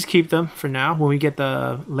 Let's just keep them for now. When we get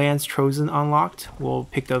the lands chosen unlocked, we'll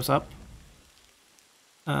pick those up.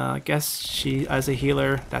 I guess she, as a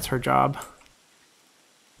healer, that's her job.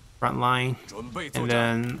 Front line. And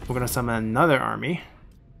then we're gonna summon another army.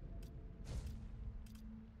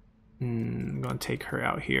 I'm gonna take her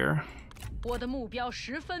out here.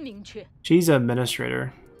 She's an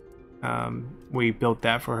administrator. We built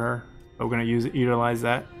that for her. But we're gonna utilize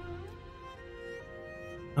that.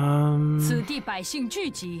 I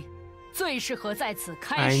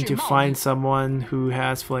need to find someone who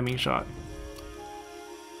has flaming shot.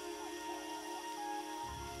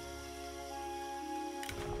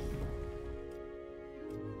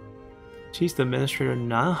 She's the administrator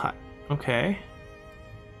Nanhai. Okay.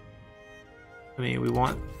 I mean, we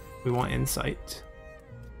want insight.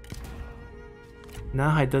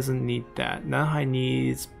 Nanhai doesn't need that. Nanhai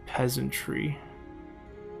needs peasantry.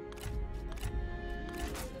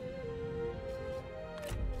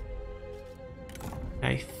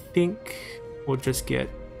 I think we'll just get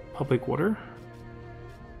public water.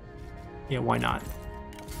 Yeah, why not?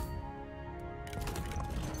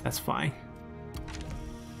 That's fine.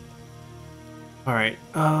 Alright,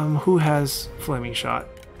 who has flaming shot?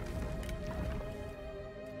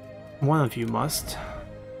 One of you must.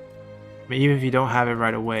 I mean, even if you don't have it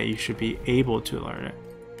right away, you should be able to learn it.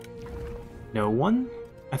 No one?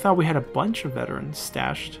 I thought we had a bunch of veterans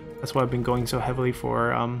stashed. That's why I've been going so heavily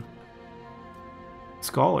for,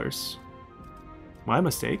 scholars. My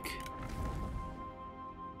mistake.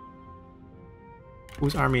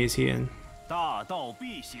 Whose army is he in?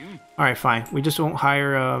 Alright, fine. We just won't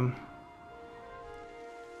hire,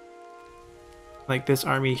 like this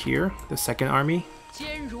army here, the second army.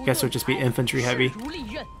 Guess it'll just be infantry heavy.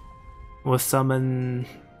 We'll summon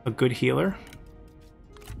a good healer.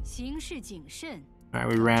 Alright,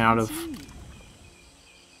 we ran out of...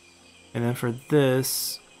 And then for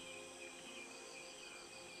this...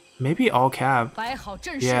 Maybe all cav.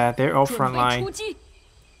 Yeah, they're all front line.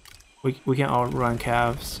 We can all run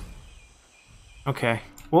calves. Okay,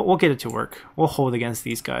 we'll get it to work. We'll hold against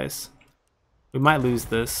these guys. We might lose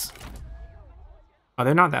this. Oh,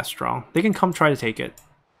 they're not that strong. They can come try to take it.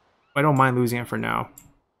 I don't mind losing it for now.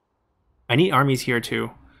 I need armies here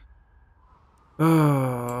too. Liu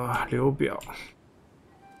Biao.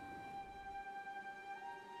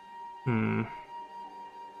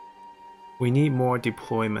 We need more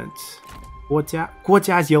deployment.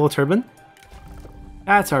 Guojia's yellow turban?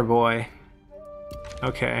 That's our boy.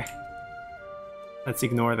 Okay. Let's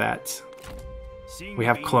ignore that. We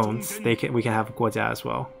have clones. We can have Guojia as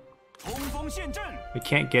well. We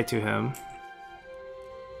can't get to him.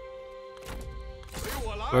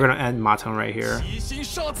 We're gonna end Mateng right here.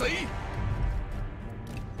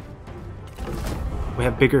 We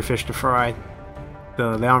have bigger fish to fry.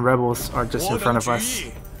 The Liang rebels are just in front of us.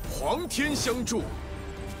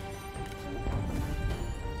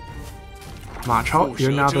 Ma Chao,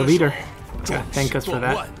 you're now the leader. Yeah, thank us for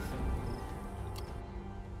that.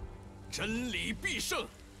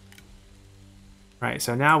 Right,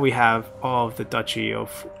 so now we have all of the Duchy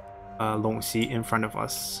of Longxi in front of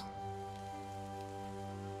us.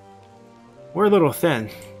 We're a little thin,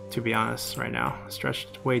 to be honest, right now.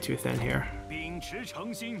 Stretched way too thin here.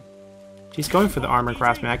 She's going for the armor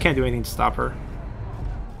craftsman. I can't do anything to stop her.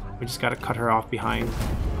 We just gotta cut her off behind.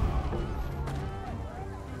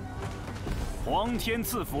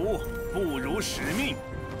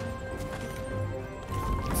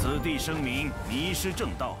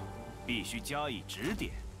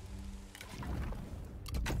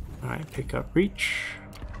 Alright, pick up reach.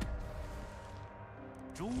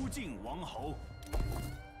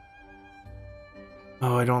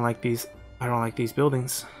 Oh, I don't like these. I don't like these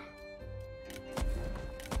buildings.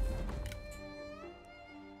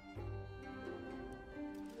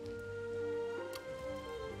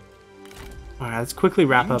 Alright, let's quickly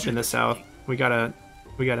wrap up in the south. We gotta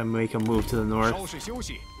make a move to the north.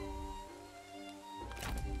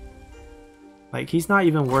 Like, he's not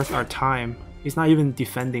even worth our time. He's not even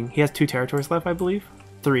defending. He has 2 territories left, I believe.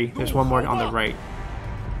 3. There's one more on the right.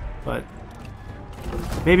 But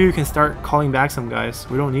maybe we can start calling back some guys.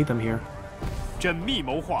 We don't need them here.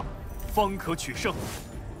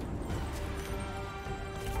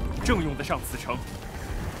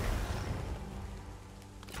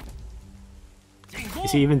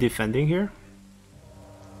 Is he even defending here?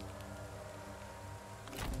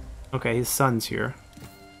 Okay, his son's here.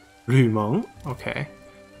 Lu Meng? Okay.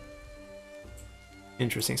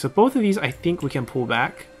 Interesting. So both of these, I think we can pull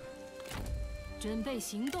back.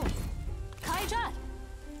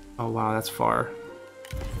 Oh wow, that's far.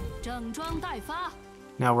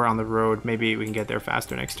 Now we're on the road. Maybe we can get there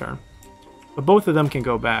faster next turn. But both of them can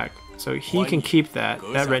go back, so he can keep that.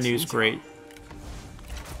 That retinue is great.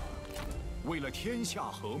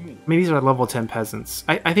 Maybe these are level 10 peasants.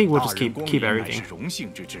 I think we'll just keep everything.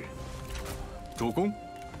 主公。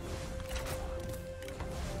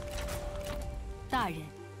大人，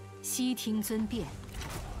悉听尊便。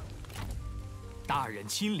大人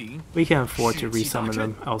亲临。We can afford to resummon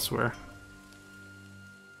them elsewhere.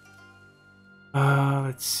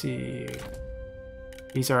 Let's see.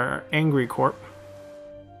 These are Angry Corp.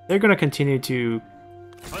 They're gonna continue to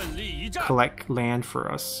collect land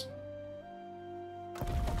for us.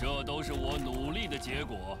 这都是我努力的结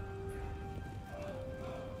果。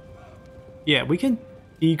 Yeah, we can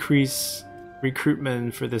decrease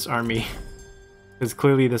recruitment for this army. Because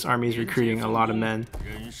clearly this army is recruiting a lot of men.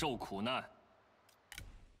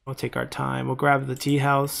 We'll take our time. We'll grab the tea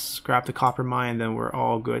house, grab the copper mine, then we're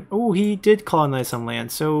all good. Oh, he did colonize some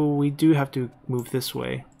land, so we do have to move this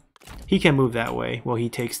way. He can move that way. Well, he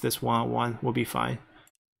takes this one-on-one. We'll be fine.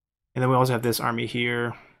 And then we also have this army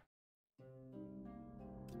here.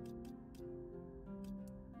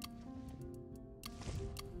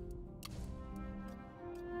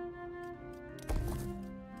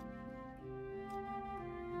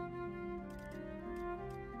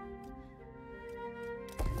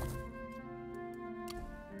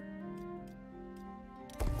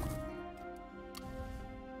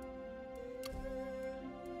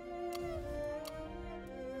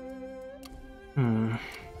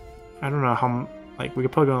 I don't know how, like, we're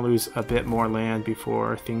probably gonna lose a bit more land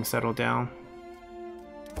before things settle down.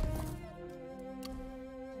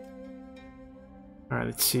 Alright,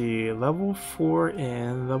 let's see. Level 4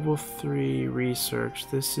 and level 3 research.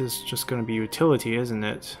 This is just gonna be utility, isn't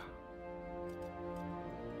it?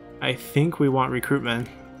 I think we want recruitment.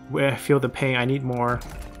 I feel the pain. I need more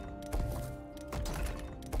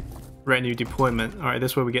retinue deployment. Alright,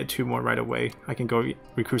 this way we get 2 more right away. I can go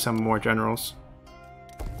recruit some more generals.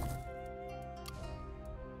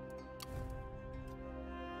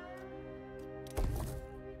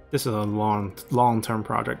 This is a long-term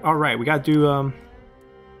project. All right, we gotta do.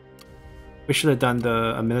 We should have done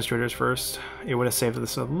the administrators first. It would have saved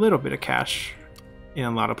us a little bit of cash in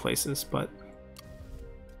a lot of places, but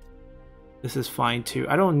this is fine too.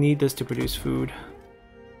 I don't need this to produce food.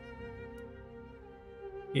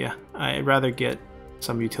 Yeah, I'd rather get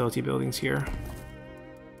some utility buildings here.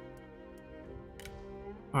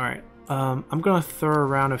 All right, I'm gonna throw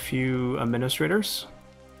around a few administrators.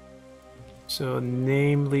 So,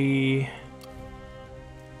 namely,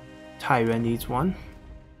 Taiyuan needs one.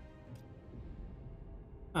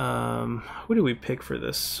 Who did we pick for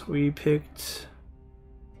this? We picked.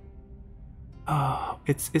 Oh,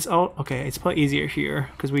 it's all okay. It's probably easier here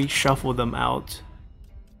because we shuffled them out.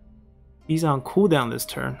 He's on cooldown this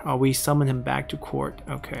turn. Oh, we summon him back to court.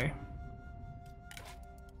 Okay.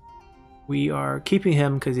 We are keeping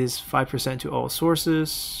him because he's 5% to all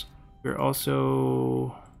sources. We're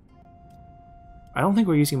also. I don't think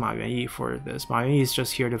we're using Ma Yuanyi for this. Ma Yuanyi is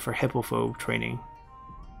just here for hippophobe training.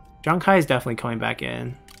 Zhang Kai is definitely coming back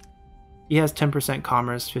in. He has 10%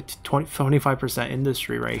 commerce, 25%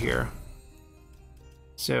 industry right here.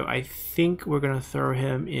 So I think we're gonna throw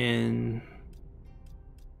him in.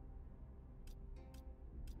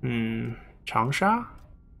 Changsha,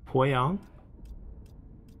 Poyang.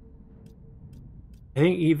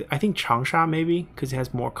 I think Changsha maybe because it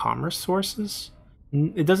has more commerce sources.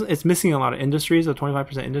 It doesn't. It's missing a lot of industries. So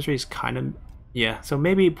 25% industry is kind of, yeah. So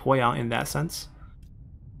maybe Poyang in that sense.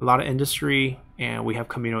 A lot of industry, and we have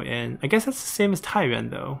communal inn. I guess that's the same as Taiyuan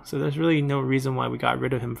though. So there's really no reason why we got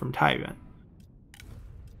rid of him from Taiyuan.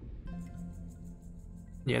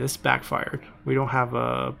 Yeah, this backfired. We don't have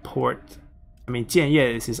a port. I mean,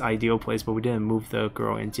 Jianye is his ideal place, but we didn't move the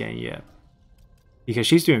girl in Jianye because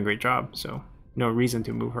she's doing a great job. So no reason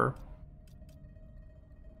to move her.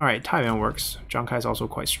 Alright, Taiyuan works. Zhang Kai is also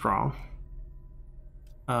quite strong.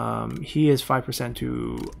 He is 5%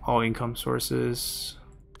 to all income sources,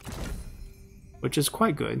 which is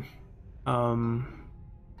quite good.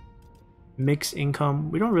 Mixed income.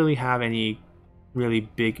 We don't really have any really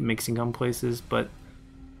big mixed income places, but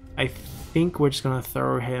I think we're just gonna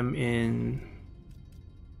throw him in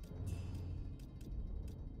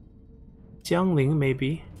Jiangling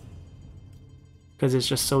maybe, because it's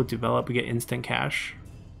just so developed. We get instant cash.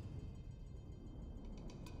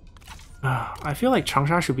 I feel like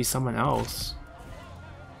Changsha should be someone else.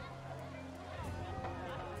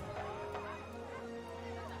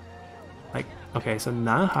 Like, okay, so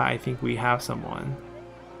Nanhai, I think we have someone.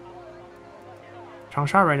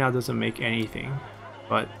 Changsha right now doesn't make anything,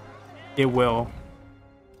 but it will.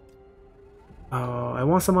 Oh, I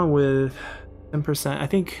want someone with 10%. I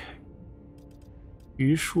think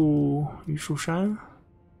Yu Shan?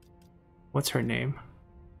 What's her name?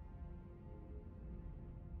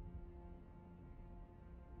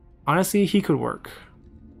 Honestly, he could work.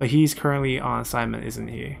 But he's currently on assignment, isn't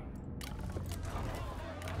he?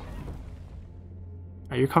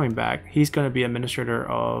 Right, you're coming back. He's going to be administrator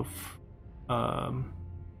of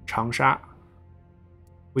Changsha.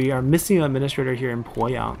 We are missing an administrator here in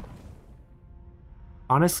Poyang.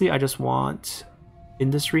 Honestly, I just want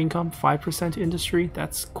industry income, 5% industry.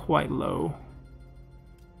 That's quite low.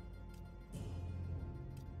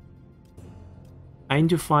 I need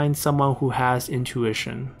to find someone who has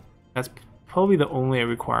intuition. That's probably the only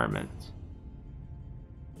requirement.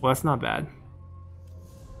 Well, that's not bad.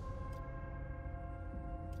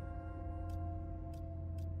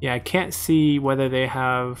 Yeah, I can't see whether they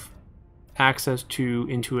have access to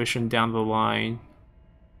intuition down the line.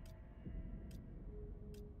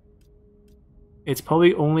 It's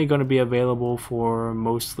probably only going to be available for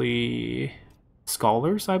mostly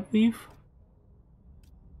scholars, I believe.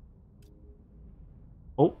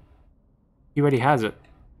 Oh, he already has it.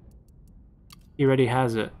 He already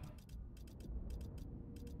has it.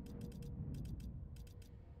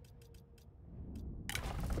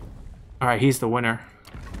 Alright, he's the winner.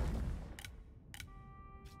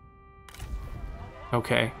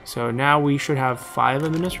 Okay, so now we should have 5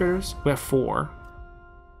 administrators. We have 4.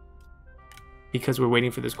 Because we're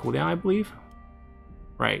waiting for this cooldown, I believe.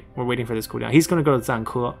 Right, we're waiting for this cooldown. He's gonna go to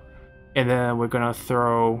Zhangke, and then we're gonna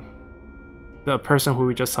throw the person who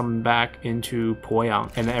we just summoned back into Poyang,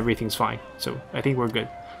 and then everything's fine. So I think we're good.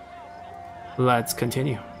 Let's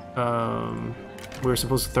continue. We're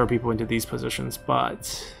supposed to throw people into these positions,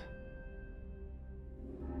 but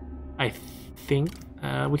I think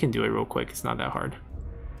we can do it real quick. It's not that hard.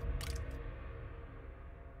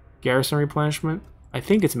 Garrison replenishment. I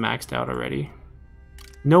think it's maxed out already.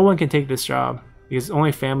 No one can take this job because it's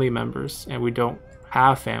only family members, and we don't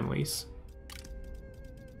have families.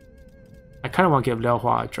 I kind of want to give Liao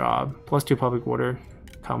Hua a job. +2 public order.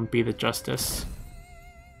 Come be the justice.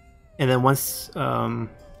 And then once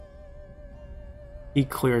he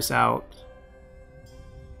clears out...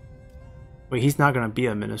 Wait, he's not going to be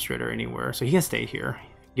an administrator anywhere, so he can stay here.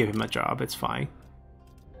 Give him a job, it's fine.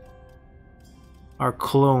 Our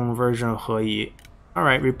clone version of He Yi.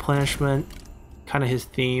 Alright, replenishment. Kind of his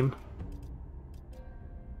theme.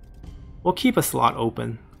 We'll keep a slot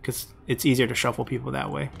open, because it's easier to shuffle people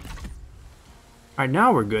that way. Alright,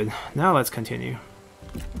 now we're good. Now let's continue.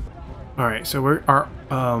 Alright, so we're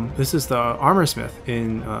this is the armor smith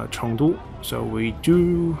in Chengdu. So we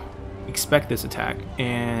do expect this attack,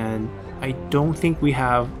 and I don't think we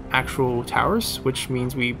have actual towers, which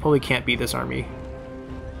means we probably can't beat this army.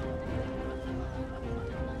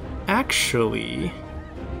 Actually...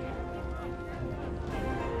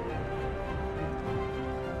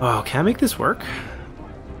 Oh, can I make this work?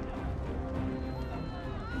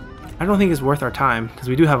 I don't think it's worth our time, because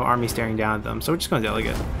we do have an army staring down at them, so we're just going to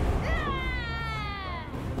delegate.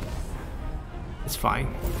 It's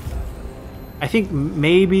fine. I think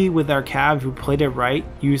maybe with our cav who played it right,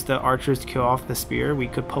 use the archers to kill off the spear, we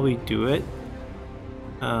could probably do it.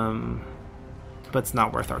 But it's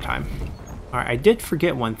not worth our time. Alright, I did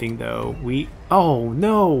forget one thing though. Oh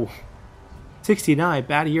no! 69,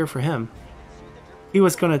 bad year for him. He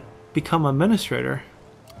was gonna become administrator.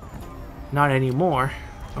 Not anymore.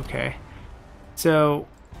 Okay. So,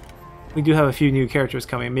 we do have a few new characters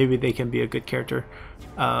coming. Maybe they can be a good character.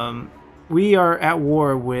 We are at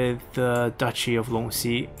war with the Duchy of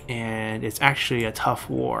Longxi, and it's actually a tough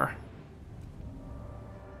war.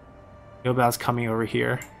 Yobao's coming over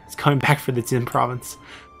here. It's coming back for the Jin province.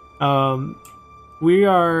 We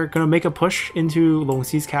are going to make a push into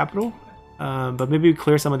Longxi's capital, but maybe we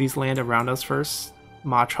clear some of these land around us first.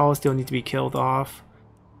 Ma Chao still need to be killed off.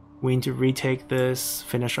 We need to retake this,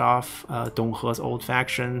 finish off Dong He's old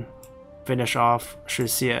faction, finish off Shi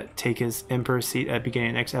Xie, take his emperor seat at the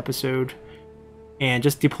beginning of the next episode, and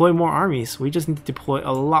just deploy more armies. We just need to deploy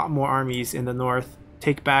a lot more armies in the north,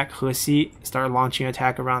 take back Hexi, start launching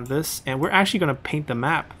attack around this, and we're actually going to paint the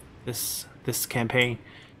map this campaign.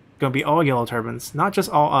 Going to be all yellow turbans, not just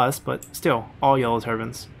all us, but still all yellow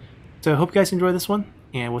turbans. So I hope you guys enjoyed this one,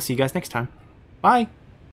 and we'll see you guys next time. Bye!